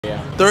Yeah.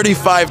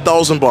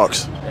 35,000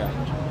 bucks.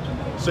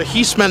 Yeah. So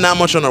he spent that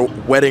much on a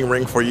wedding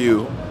ring for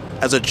you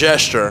as a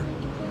gesture.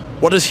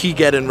 What does he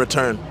get in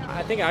return?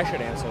 I think I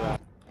should answer that.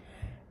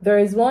 There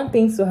is one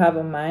thing to have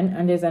a man,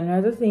 and there's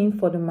another thing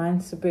for the man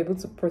to be able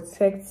to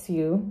protect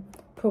you,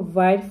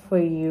 provide for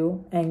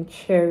you, and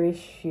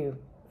cherish you.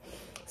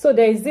 So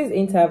there is this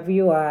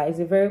interviewer, he's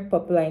a very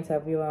popular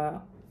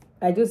interviewer.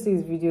 I do see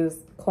his videos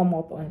come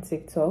up on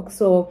TikTok.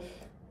 So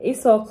he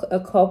saw a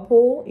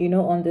couple,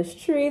 on the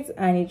street,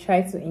 and he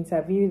tried to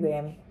interview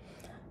them,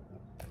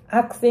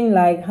 asking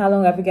like, how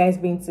long have you guys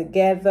been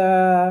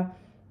together?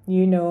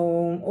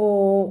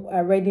 Oh,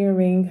 a wedding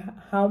ring,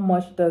 how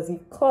much does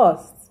it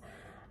cost?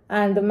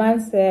 And the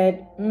man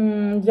said,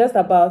 just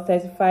about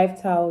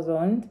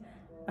 35,000.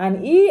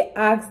 And he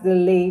asked the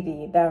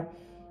lady that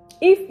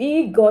if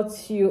he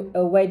got you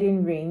a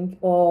wedding ring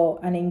or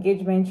an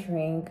engagement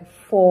ring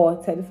for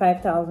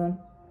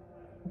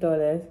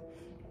 $35,000,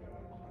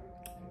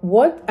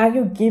 what are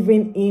you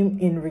giving him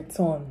in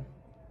return?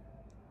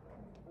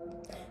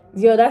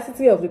 The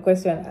audacity of the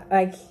question,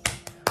 like,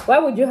 why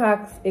would you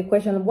ask a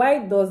question? Why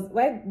do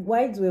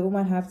a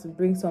woman have to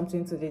bring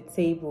something to the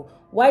table?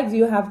 Why does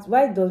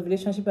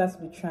relationship have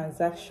to be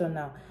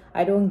transactional?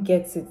 I don't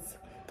get it.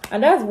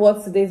 And that's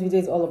what today's video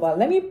is all about.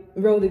 Let me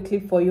roll the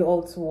clip for you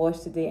all to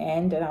watch to the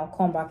end, and I'll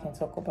come back and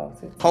talk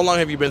about it. How long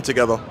have you been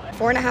together?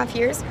 4.5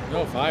 years.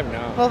 No, 5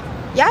 now. Well,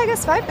 yeah, I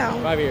guess 5 now.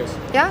 5 years.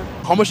 Yeah.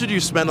 How much did you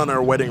spend on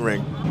her wedding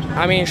ring?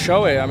 I mean,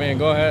 show it. I mean,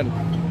 go ahead.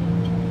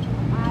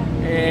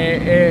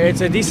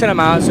 It's a decent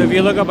amount. So if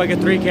you look up like a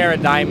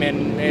 3-carat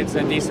diamond, it's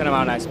a decent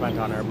amount I spent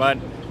on her. But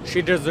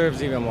she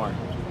deserves even more.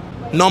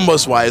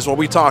 Numbers wise, what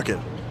we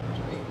talking?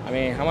 I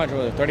mean, how much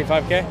was it?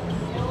 35K?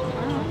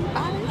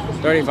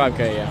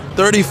 35K, yeah.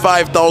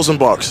 35,000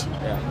 bucks.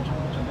 Yeah.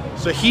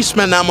 So he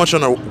spent that much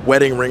on a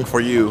wedding ring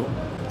for you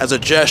as a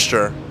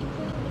gesture.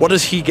 What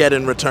does he get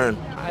in return?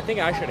 I think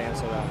I should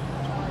answer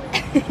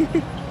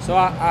that. So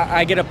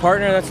I get a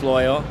partner that's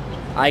loyal.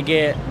 I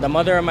get the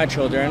mother of my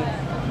children.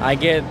 I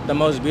get the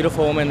most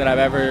beautiful woman that I've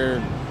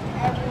ever,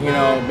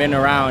 been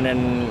around.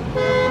 And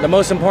the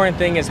most important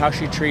thing is how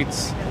she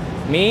treats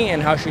me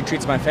and how she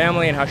treats my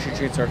family and how she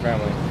treats her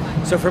family.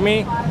 So for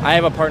me, I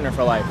have a partner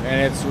for life,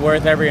 and it's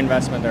worth every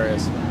investment there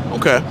is.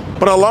 Okay.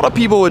 But a lot of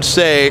people would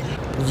say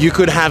you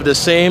could have the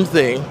same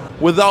thing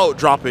without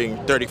dropping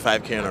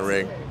 35K on a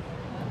ring.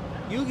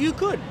 You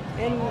could.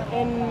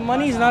 And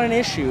money's not an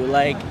issue.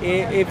 Like,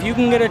 if you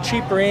can get a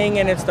cheap ring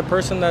and it's the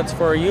person that's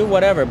for you,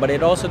 whatever. But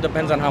it also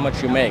depends on how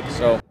much you make.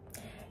 So.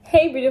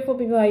 Hey beautiful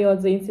people, how you all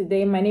doing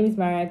today? My name is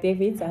Maria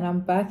Davids, and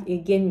I'm back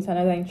again with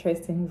another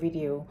interesting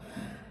video.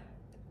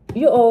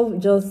 You all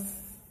just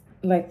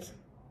let's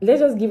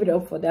just give it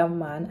up for that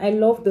man. I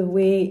love the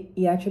way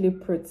he actually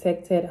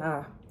protected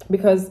her,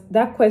 because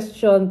that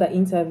question the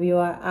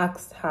interviewer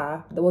asked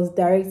her, that was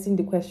directing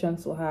the question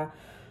to her,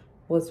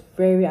 was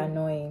very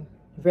annoying,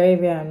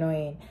 very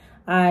annoying.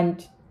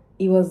 And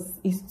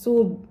he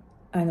stood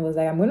and was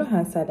like, I'm going to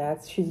answer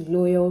that. She's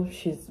loyal.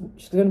 She's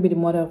going to be the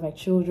mother of my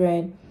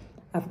children.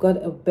 I've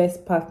got a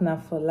best partner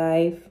for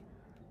life.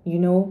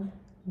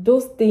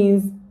 Those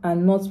things are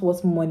not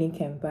what money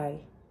can buy.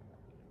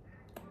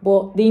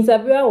 But the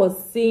interviewer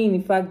was saying the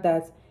fact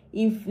that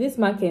if this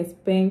man can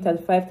spend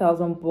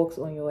 35,000 bucks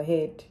on your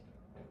head,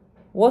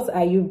 what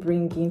are you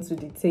bringing to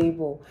the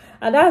table?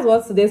 And that's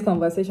what today's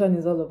conversation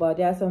is all about.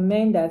 There are some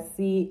men that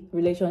see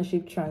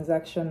relationship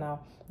transactional.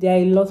 There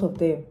are a lot of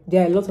them.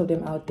 There are a lot of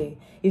them out there.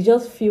 It's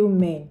just few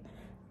men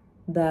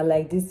that are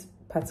like this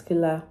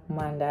particular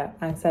man that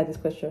answered this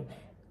question.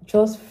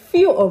 Just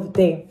few of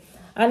them.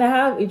 And I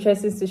have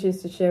interesting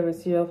stitches to share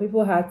with you.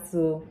 People had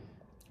to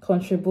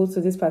contribute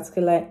to this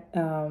particular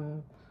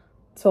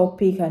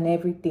topic and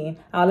everything.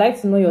 I'd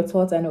like to know your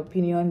thoughts and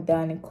opinion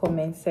down in the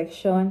comment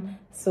section.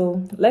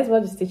 So let's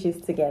watch the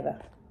stitches together.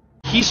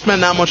 He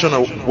spent that much on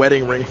a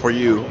wedding ring for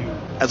you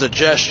as a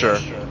gesture.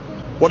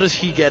 What does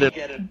he get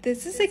in?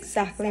 This is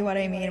exactly what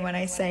I mean when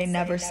I say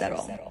never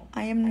settle.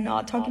 I am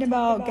not talking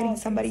about getting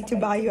somebody to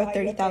buy you a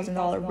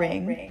 $30,000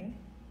 ring,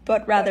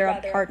 but rather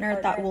a partner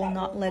that will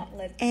not let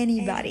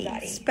anybody,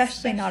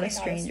 especially not a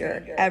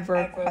stranger,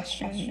 ever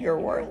question your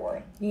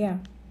worth. Yeah.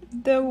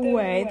 The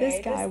way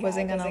this guy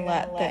wasn't gonna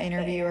let the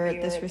interviewer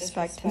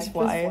disrespect his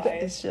wife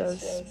is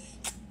just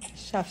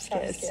chef's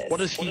kiss. What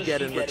does he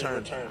get in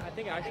return? I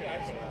think I should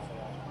answer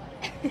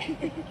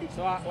that.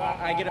 So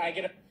I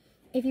get a.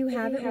 If you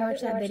haven't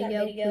watched that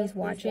video, please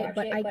watch it.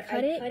 But I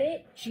cut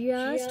it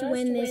just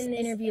when this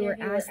interviewer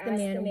asked the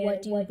man,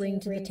 what do you bring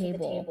to the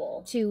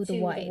table to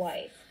the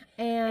wife?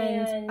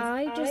 And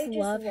I just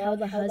love how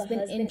the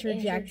husband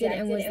interjected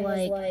and was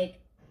like,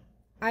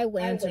 I will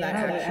answer that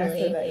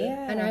actually.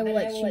 And I will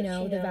let you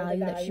know the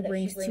value that she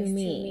brings to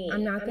me.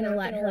 I'm not going to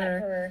let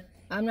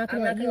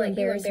you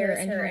embarrass her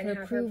and have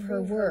her prove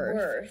her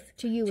worth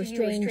to you, a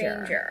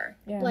stranger.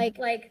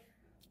 Like,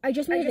 I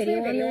just made a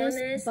video on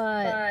this,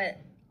 but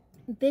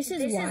this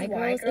is why,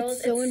 girls,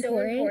 it's so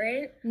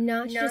important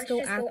not to just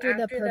go after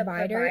the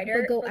provider,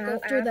 but go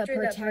after the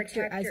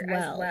protector as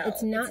well.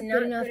 It's not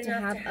good enough to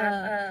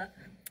have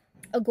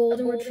a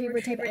golden retriever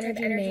type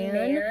energy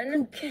man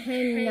who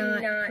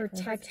cannot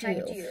protect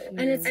you.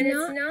 And it's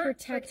not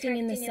protecting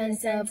in the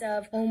sense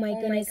of, oh my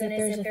goodness, if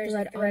there's a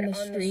threat on the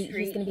street,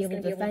 he's going to be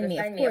able to defend me.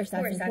 Of course,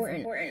 that's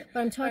important. But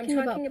I'm talking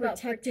about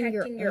protecting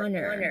your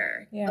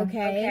honor.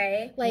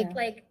 Okay?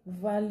 Like,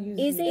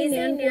 is a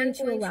man going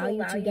to allow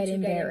you to get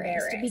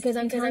embarrassed? Because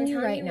I'm telling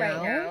you right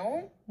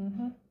now,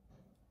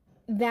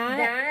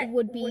 that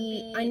would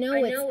be, I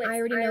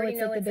already know it's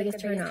like the biggest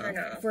turn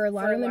off for a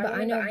lot of women, but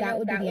I know that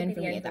would be the end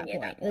for me at that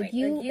point. Like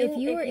if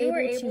you were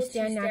able to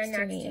stand next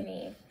to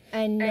me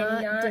and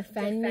not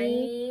defend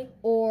me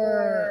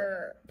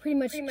or pretty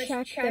much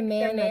check the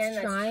man that's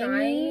trying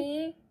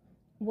me,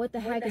 what the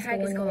heck is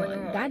going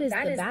on?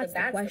 That's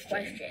the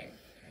question.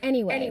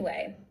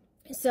 Anyway.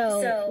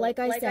 So, like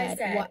I said,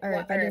 or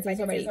if I didn't say this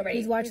already,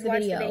 please watch the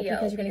video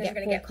because you're going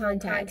to get full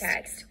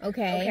context,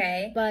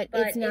 okay? But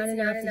it's not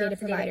enough to date a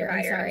provider.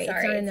 I'm sorry.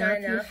 It's not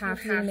enough. You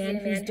have to be a man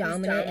who's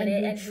dominant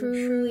and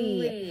who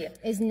truly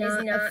is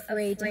not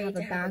afraid to have a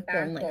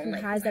backbone, like who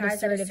has that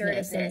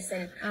assertiveness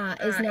and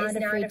is not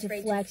afraid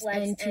to flex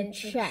and to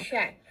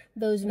check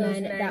those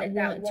men that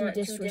want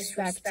to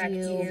disrespect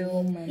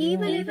you,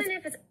 even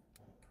if it's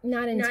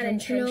not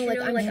intentional. Like,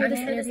 I'm sure this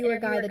interviewer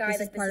guy, that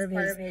this is part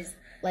of his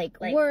like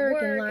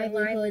work and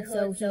livelihood,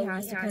 so he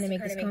has to kind of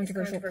make this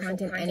controversial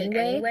content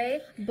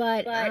anyway.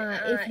 But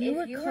if you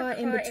were caught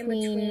in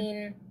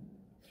between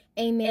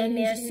a man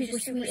who's super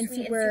sweet and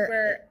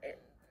super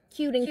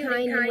cute and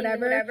kind and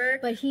whatever,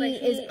 but he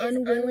is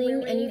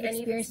unwilling, and you've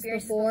experienced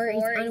this before,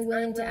 he's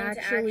unwilling to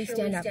actually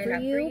stand up for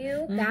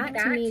you, that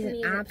to me is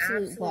an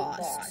absolute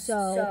loss.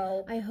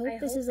 So I hope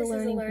this is a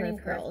learning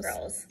curve,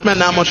 girls. Spent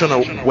that much on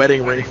a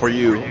wedding ring for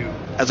you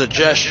as a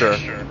gesture.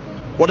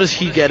 What does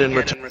he get in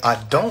return?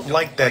 I don't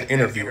like that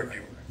interviewer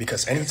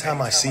because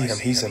anytime I see him,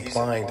 he's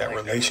implying that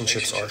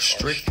relationships are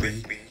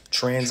strictly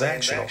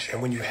transactional.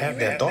 And when you have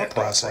that thought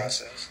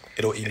process,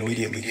 it'll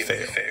immediately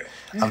fail.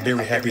 I'm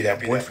very happy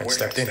that boyfriend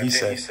stepped in. He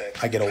said,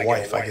 I get a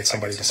wife, I get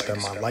somebody to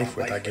spend my life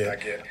with, I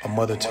get a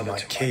mother to my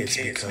kids,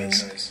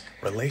 because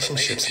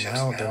relationships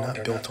now, they're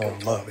not built on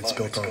love. It's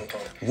built on,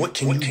 what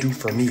can you do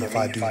for me if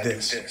I do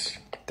this?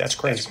 That's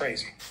crazy.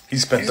 He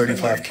spent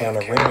 $35K on a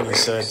ring and he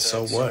said,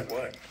 so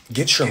what?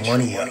 Get your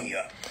money up.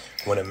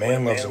 When a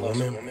man loves a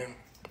woman,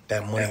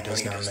 that money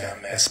does not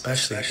matter,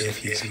 especially if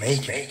he's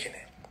making it.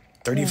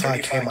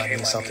 35K might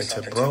mean something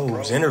to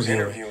bros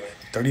interviewing.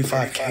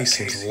 35K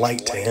seems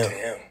light to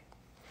him.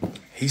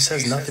 He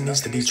says nothing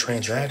needs to be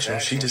transactional.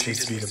 She just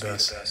needs to be the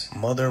best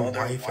mother,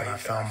 wife, and I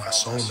found my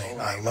soulmate.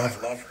 I love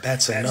her.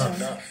 That's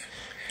enough.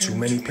 Too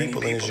many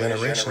people in this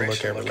generation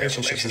look at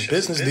relationships as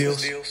business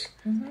deals.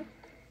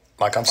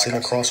 Like I'm sitting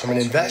across from an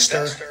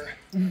investor.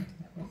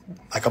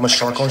 Like I'm a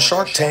shark on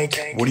Shark Tank.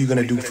 What are you going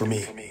to do for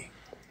me?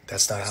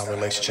 That's not how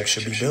relationships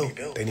should be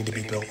built. They need to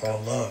be built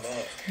on love.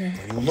 When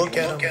you look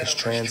at them as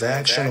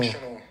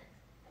transactional,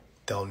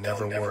 they'll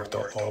never work.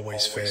 They'll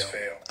always fail.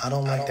 I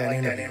don't like that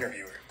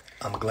interview.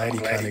 I'm glad he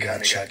kind of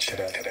got checked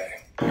today.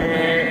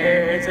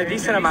 It's a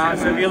decent amount.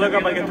 So if you look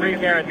up like a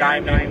 3-carat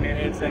diamond,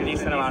 it's a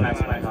decent amount I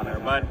spent on her.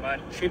 But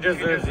she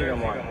deserves even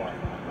more.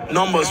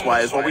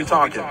 Numbers-wise, what we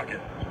talking?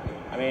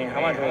 I mean,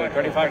 how much was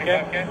it?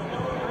 35K?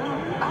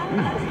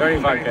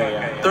 35K,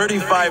 yeah.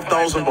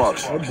 35,000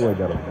 bucks. That boy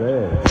got a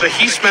bag. So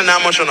he spent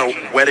that much on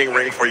a wedding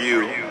ring for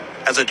you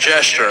as a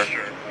gesture.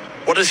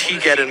 What does he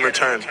get in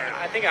return?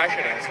 I think I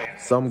should answer.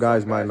 Some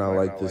guys might not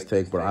like this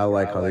take, but I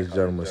like how this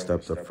gentleman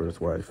steps up for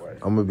his wife.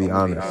 I'm going to be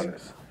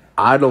honest.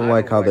 I don't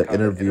like how the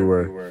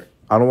interviewer,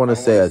 I don't want to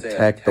say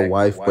attack the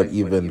wife, but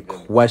even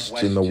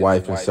question the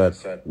wife and said,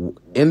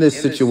 in this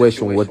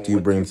situation, what do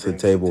you bring to the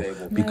table?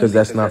 Because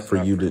that's not for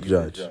you to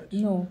judge.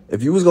 No.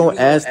 If you was going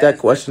to ask that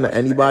question to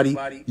anybody,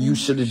 you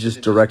should have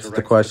just directed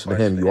the question to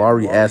him. You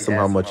already asked him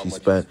how much he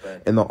spent.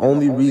 And the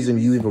only reason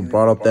you even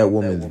brought up that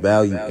woman's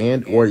value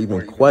and or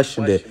even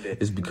questioned it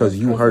is because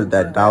you heard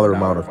that dollar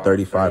amount of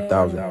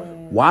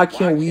 $35,000. Why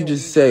can't we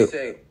just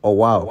say, oh,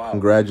 wow,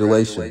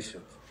 congratulations?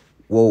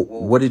 Well,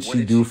 what did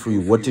she do for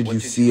you? What did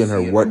you see in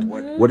her?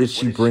 What did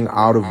she bring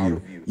out of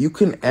you? You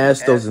can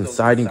ask those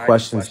inciting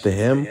questions to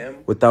him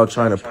without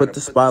trying to put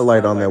the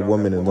spotlight on that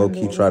woman and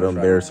low-key try to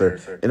embarrass her.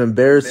 And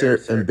embarrass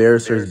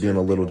her is being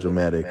a little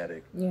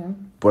dramatic. Yeah.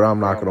 But I'm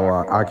not going to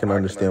lie. I can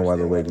understand why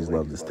the ladies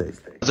love this take.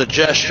 As a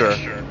gesture,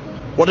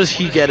 what does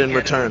he get in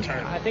return?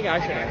 I think I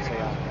should answer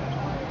that.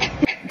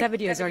 That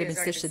video has already been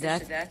stitched to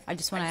death. I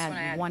just want to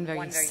add one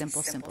very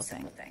simple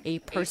thing. A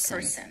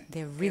person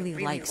that really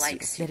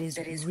likes you,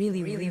 that is really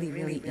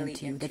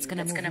into you, that's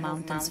going to move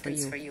mountains for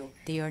you,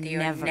 they are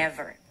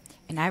never,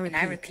 and I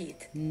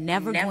repeat,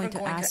 never going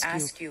to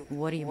ask you,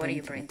 what do you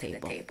bring to the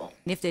table?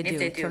 And if they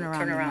do, turn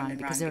around and run,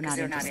 because they're not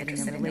interested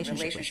in a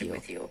relationship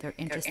with you. They're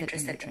interested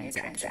in the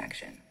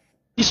transaction.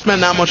 He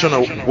spent that much on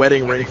a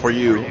wedding ring for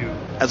you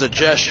as a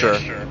gesture.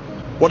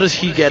 What does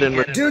he get in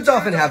return? Dudes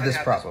often have this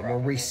problem where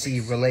we see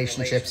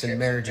relationships and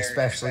marriage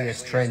especially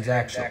as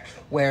transactional,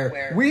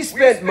 where we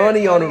spent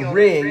money on a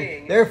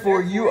ring,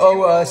 therefore you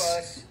owe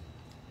us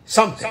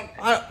something.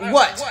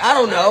 What? I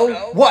don't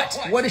know. What?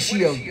 What does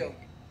she owe you?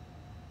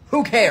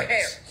 Who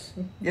cares?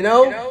 You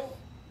know?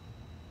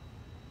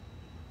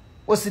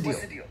 What's the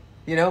deal?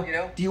 You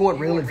know? Do you want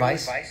real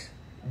advice?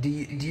 Do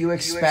you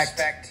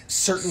expect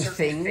certain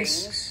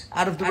things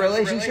out of the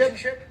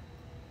relationship?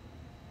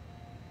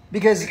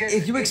 Because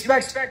if you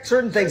expect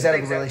certain things out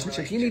of the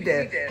relationship, you need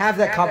to have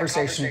that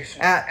conversation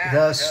at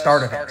the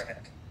start of it.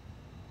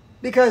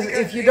 Because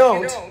if you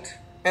don't,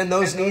 and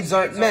those needs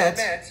aren't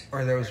met,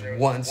 or those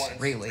wants,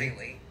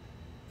 really,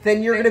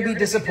 then you're going to be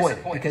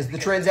disappointed because the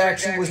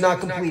transaction was not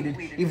completed,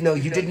 even though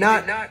you did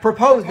not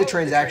propose the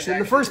transaction in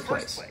the first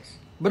place.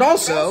 But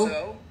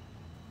also,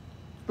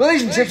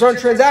 relationships aren't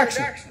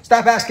transactional.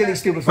 Stop asking these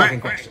stupid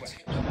fucking questions.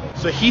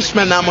 So he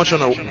spent that much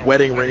on a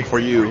wedding ring for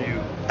you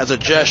as a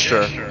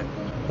gesture.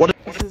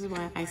 This is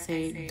why I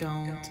say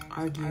don't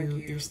argue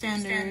your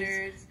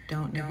standards,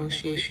 don't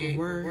negotiate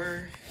for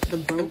worth. The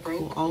broke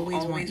will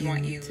always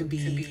want you to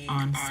be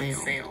on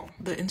sale.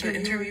 The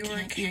interviewer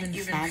can't even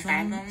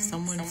fathom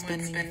someone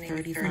spending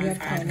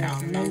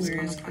 $35,000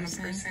 on a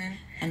person,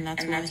 and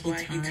that's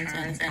why he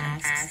turns and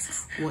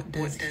asks, what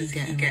does he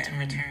get in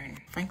return?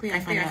 Frankly, I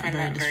find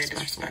that very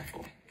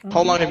disrespectful.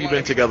 How long have you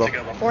been together?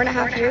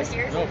 4.5 years.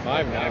 No,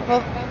 5 now.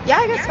 Well, yeah,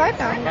 I guess 5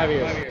 now. 5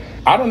 years.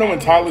 I don't know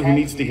entirely who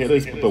needs to hear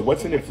this, but the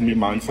what's in it for me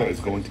mindset is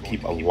going to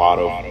keep a lot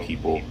of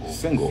people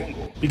single.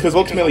 Because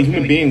ultimately,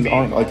 human beings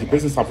aren't like a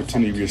business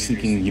opportunity where you're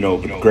seeking,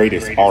 the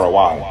greatest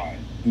ROI.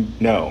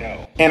 No.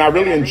 And I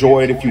really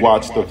enjoyed, if you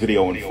watch the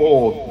video in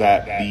full,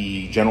 that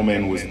the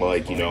gentleman was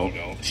like,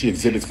 she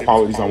exhibits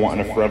qualities I want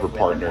in a forever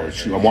partner.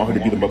 I want her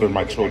to be the mother of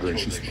my children.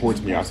 She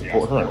supports me, I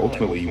support her. And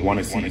ultimately, you want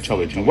to see each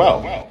other do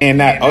well. And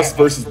that us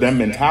versus them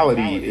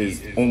mentality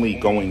is only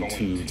going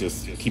to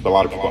just keep a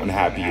lot of people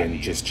unhappy and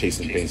just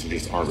chasing things that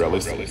just aren't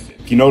realistic.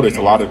 If you notice,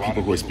 a lot of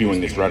people who are spewing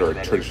this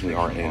rhetoric traditionally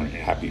aren't in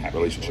happy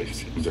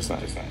relationships. I'm just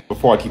saying.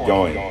 Before I keep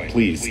going,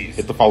 please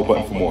hit the follow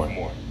button for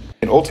more.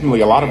 And ultimately,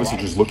 a lot of us are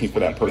just looking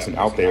for that person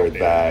out there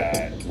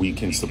that we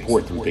can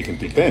support through thick and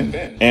through thin.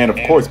 And of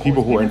course,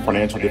 people who are in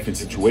financial different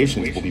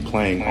situations will be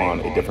playing on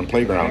a different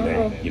playground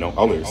than,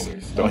 others.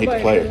 Don't hate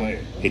the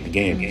player, hate the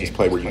game. Just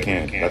play where you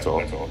can. That's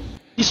all.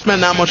 He spent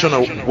that much on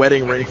a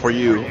wedding ring for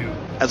you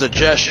as a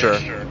gesture.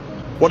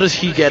 What does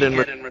he get in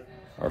return?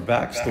 Our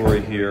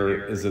backstory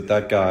here is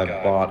that guy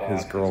bought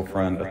his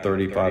girlfriend a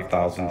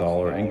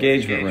 $35,000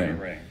 engagement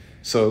ring.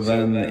 So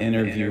then the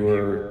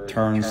interviewer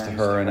turns to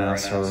her and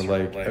asks her,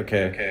 like,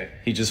 okay,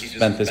 he just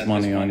spent this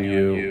money on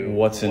you,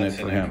 what's in it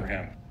for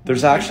him?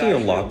 There's actually a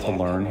lot to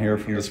learn here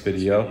from this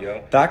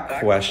video. That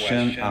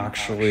question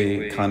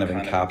actually kind of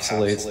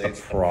encapsulates the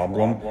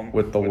problem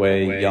with the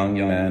way young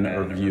men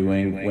are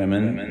viewing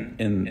women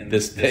in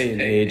this day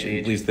and age,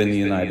 at least in the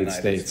United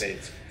States.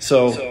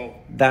 So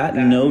that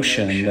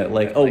notion that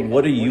like, oh,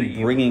 what are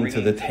you bringing to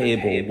the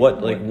table?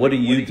 What are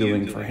you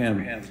doing for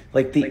him?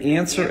 Like the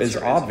answer is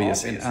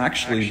obvious. And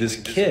actually this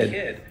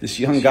kid, this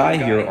young guy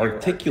here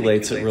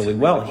articulates it really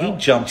well. He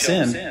jumps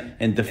in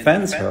and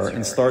defends her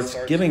and starts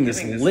giving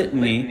this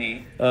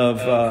litany of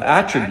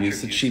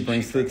attributes that she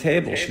brings to the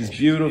table. She's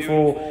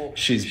beautiful.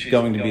 She's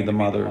going to be the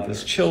mother of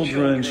his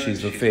children.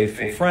 She's a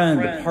faithful friend,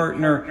 a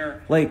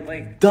partner.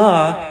 Like,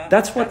 duh,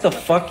 that's what the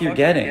fuck you're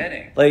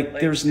getting.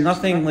 Like, there's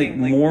nothing like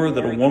more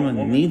that a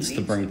woman needs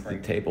to bring to the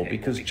table,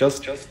 because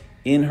just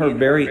in her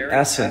very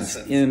essence,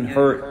 in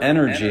her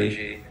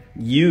energy,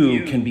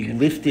 you can be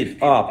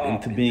lifted up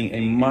into being a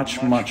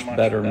much, much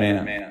better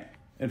man.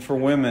 And for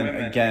women,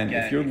 again,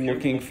 if you're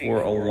looking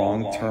for a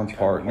long-term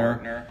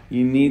partner,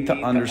 you need to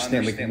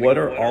understand, like, what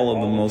are all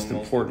of the most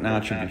important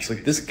attributes?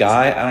 Like, this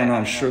guy, I don't know,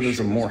 I'm sure there's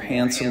a more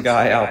handsome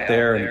guy out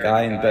there and a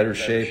guy in better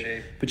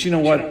shape. But you know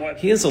what?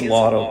 He has a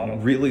lot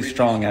of really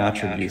strong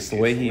attributes. The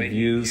way he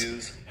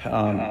views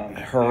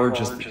her,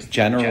 just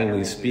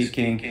generally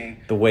speaking,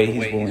 the way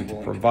he's willing to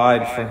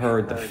provide for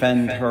her,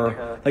 defend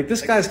her. Like,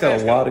 this guy's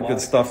got a lot of good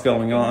stuff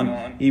going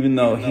on, even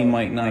though he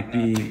might not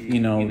be,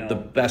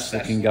 the best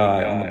looking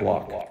guy on the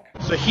block.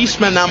 So he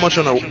spent that much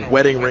on a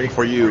wedding ring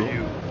for you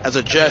as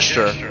a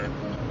gesture.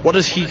 What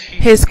does he...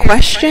 His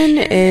question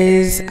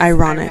is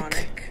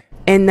ironic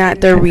in that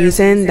the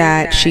reason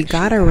that she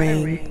got a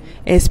ring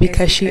is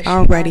because she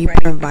already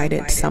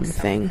provided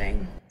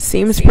something.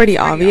 Seems pretty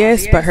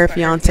obvious, but her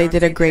fiance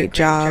did a great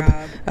job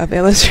of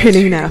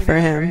illustrating that for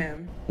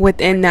him.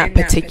 Within that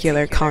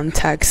particular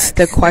context,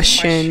 the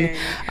question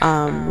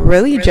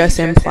really just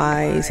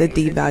implies a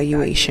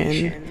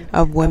devaluation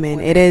of women.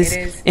 It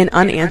is an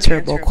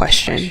unanswerable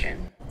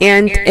question.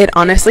 And it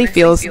honestly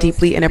feels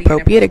deeply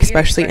inappropriate,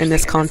 especially in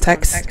this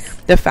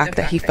context. The fact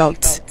that he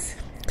felt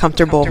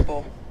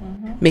comfortable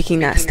making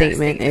that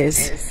statement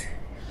is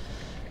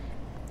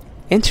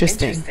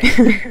interesting.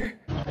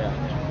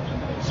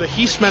 So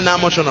he spent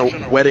that much on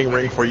a wedding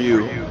ring for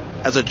you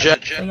as a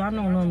gesture. So y'all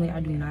know normally I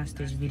do not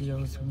stitch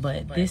videos,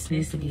 but this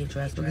needs to be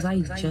addressed because I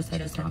just had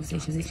this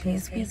conversation this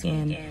past week,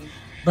 and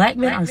black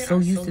men are so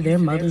used to their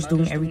mothers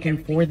doing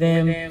everything for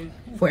them,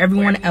 for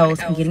everyone else,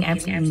 and getting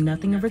absolutely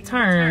nothing in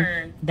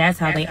return. That's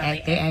how they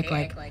act. They act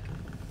like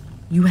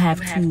you have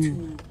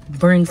to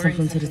bring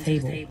something to the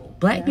table.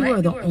 Black people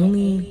are the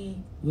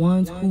only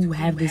ones who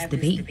have this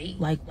debate.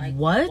 Like,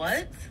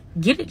 what?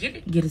 get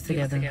it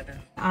together.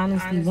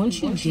 Honestly,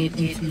 once you get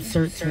into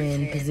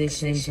certain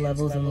positions,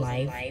 levels in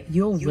life,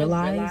 you'll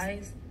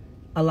realize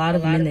a lot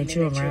of men that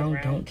you're around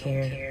don't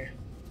care.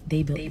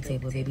 They built the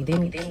table, baby. They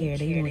don't care.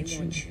 They want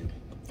you.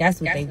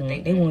 That's what they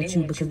want. They want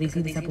you because they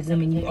see the type of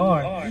woman you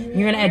are. You're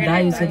going to add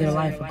value to their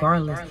life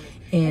regardless.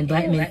 And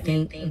black men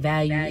think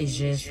value is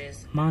just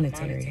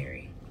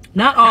monetary.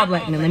 Not all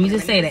black men. Let me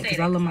just say that because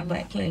I love my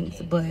black kings.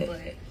 But,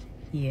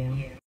 yeah.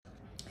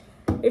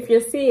 If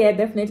you're still here,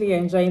 definitely you're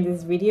enjoying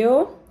this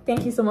video.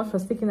 Thank you so much for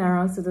sticking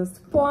around to those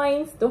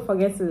points. Don't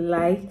forget to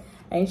like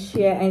and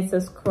share and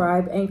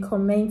subscribe and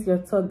comment your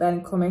thoughts down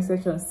in the comment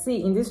section.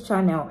 See, in this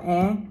channel,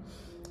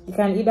 you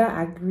can either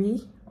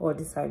agree or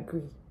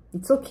disagree.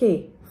 It's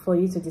okay for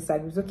you to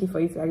disagree. It's okay for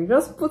you to agree.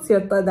 Just put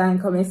your thought down in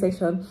the comment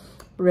section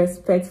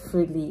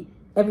respectfully.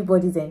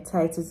 Everybody's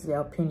entitled to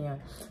their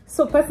opinion.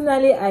 So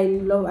personally, I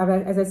love,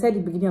 as I said at the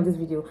beginning of this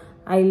video,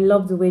 I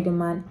love the way the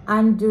man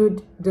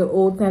handled the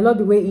whole thing. I love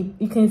the way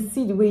you can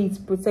see the way he's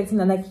protecting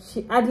her. Like,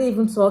 she hardly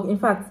even talk. In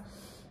fact,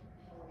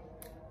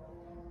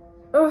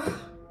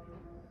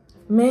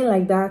 men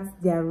like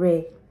that, they are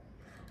rare.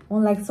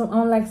 Unlike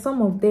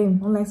some of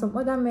them, unlike some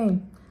other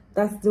men,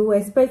 that they will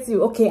expect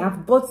you. Okay,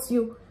 I've bought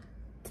you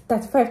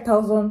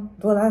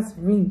 $35,000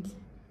 ring.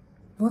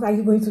 What are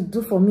you going to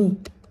do for me?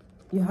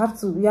 You have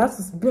to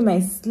be my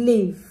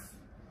slave.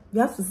 You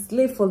have to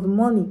slave for the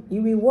money.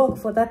 You will work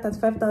for that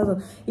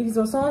 $35,000. If it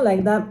was someone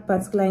like that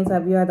particular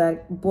interviewer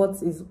that bought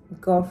his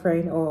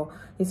girlfriend or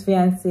his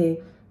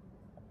fiance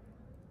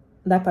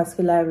that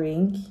particular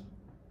ring,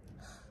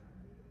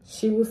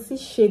 she will see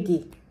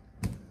shaggy.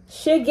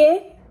 She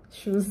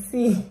will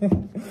see.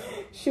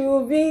 She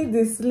will be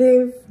the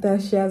slave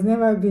that she has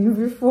never been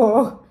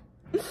before.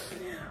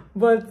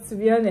 But to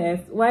be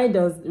honest, why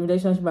does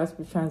relationship have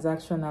to be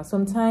transactional?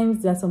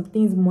 Sometimes there are some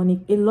things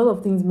a lot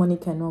of things money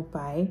cannot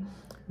buy,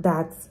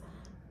 that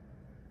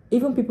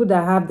even people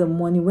that have the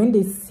money, when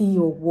they see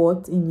your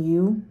worth in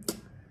you,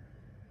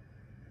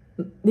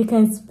 they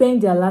can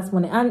spend their last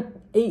money. And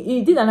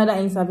he did another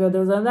interview.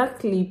 There was another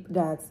clip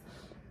that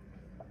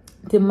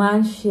the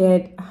man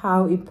shared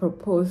how he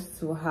proposed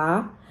to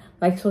her.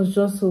 Like, it was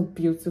just so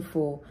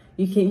beautiful.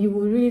 You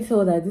will really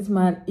tell that this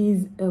man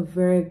is a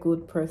very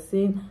good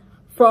person.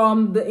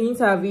 From the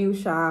interview,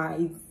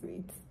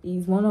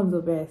 he's one of the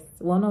best.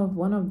 One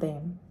of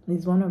them.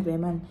 He's one of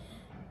them, and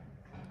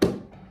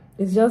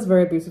it's just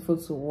very beautiful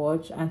to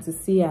watch and to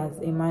see as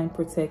a man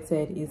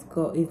protected his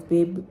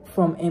babe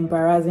from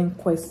embarrassing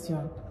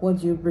question. What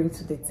do you bring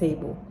to the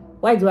table?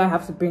 Why do I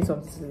have to bring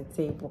something to the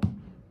table?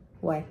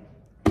 Why?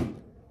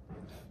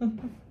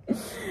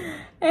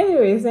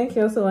 Anyways, thank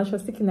you all so much for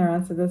sticking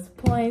around to this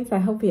point. I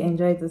hope you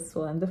enjoyed this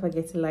one. Don't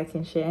forget to like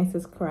and share and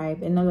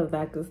subscribe and all of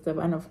that good stuff.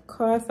 And of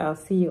course, I'll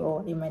see you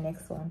all in my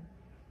next one.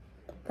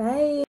 Bye.